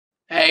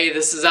Hey,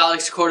 this is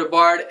Alex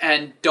Cordabard,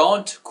 and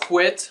don't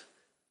quit,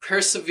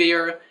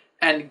 persevere,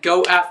 and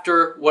go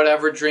after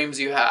whatever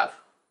dreams you have.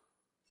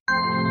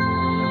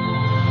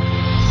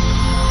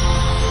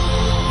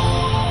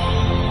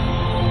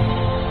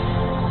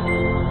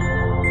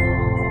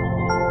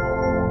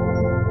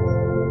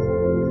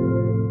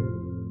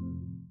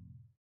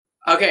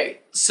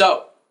 Okay,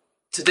 so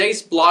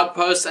today's blog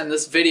post and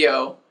this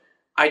video,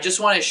 I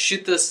just want to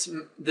shoot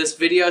this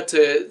video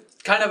to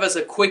kind of as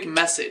a quick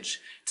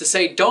message to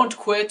say don't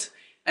quit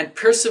and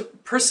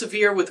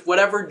persevere with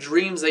whatever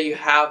dreams that you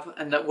have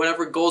and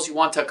whatever goals you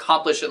want to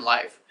accomplish in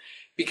life.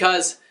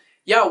 Because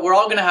yeah, we're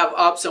all going to have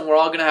ups and we're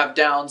all going to have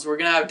downs. We're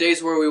going to have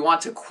days where we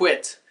want to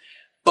quit.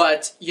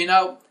 But you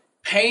know,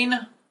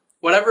 pain,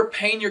 whatever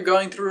pain you're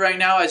going through right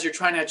now as you're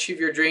trying to achieve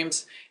your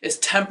dreams is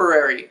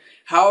temporary.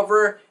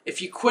 However,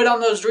 if you quit on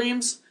those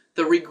dreams,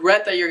 the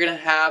regret that you're going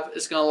to have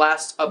is going to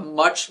last a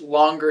much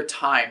longer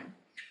time.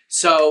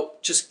 So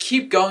just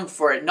keep going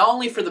for it, not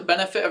only for the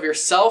benefit of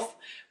yourself,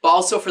 but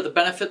also for the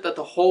benefit that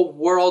the whole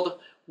world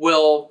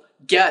will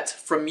get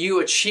from you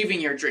achieving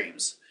your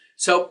dreams.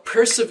 So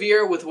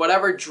persevere with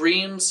whatever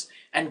dreams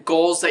and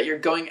goals that you're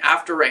going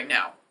after right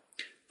now.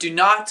 Do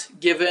not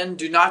give in,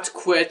 do not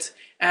quit,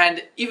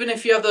 and even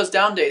if you have those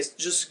down days,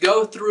 just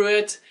go through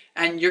it,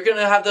 and you're going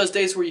to have those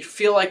days where you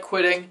feel like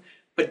quitting,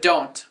 but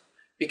don't.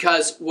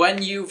 Because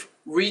when you've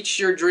reached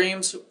your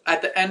dreams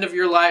at the end of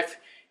your life,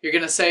 you're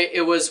going to say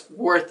it was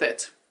worth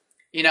it.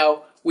 You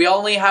know, we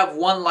only have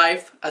one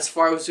life as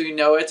far as we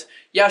know it.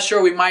 Yeah,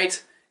 sure, we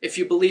might, if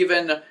you believe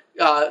in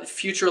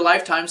future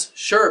lifetimes,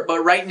 sure.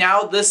 But right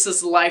now, this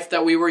is the life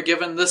that we were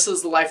given. This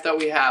is the life that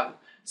we have.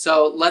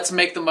 So let's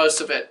make the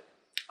most of it.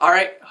 All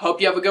right,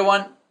 hope you have a good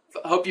one.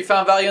 Hope you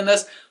found value in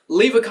this.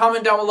 Leave a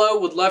comment down below.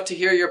 Would love to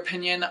hear your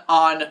opinion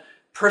on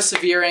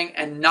persevering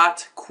and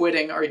not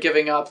quitting or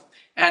giving up.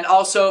 And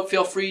also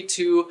feel free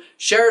to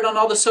share it on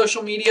all the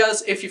social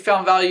medias if you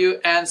found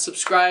value, and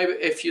subscribe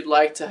if you'd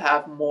like to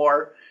have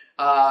more,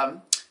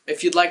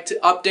 if you'd like to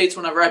updates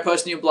whenever I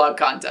post new blog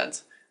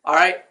content. All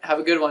right, have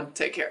a good one.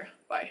 Take care.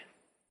 Bye.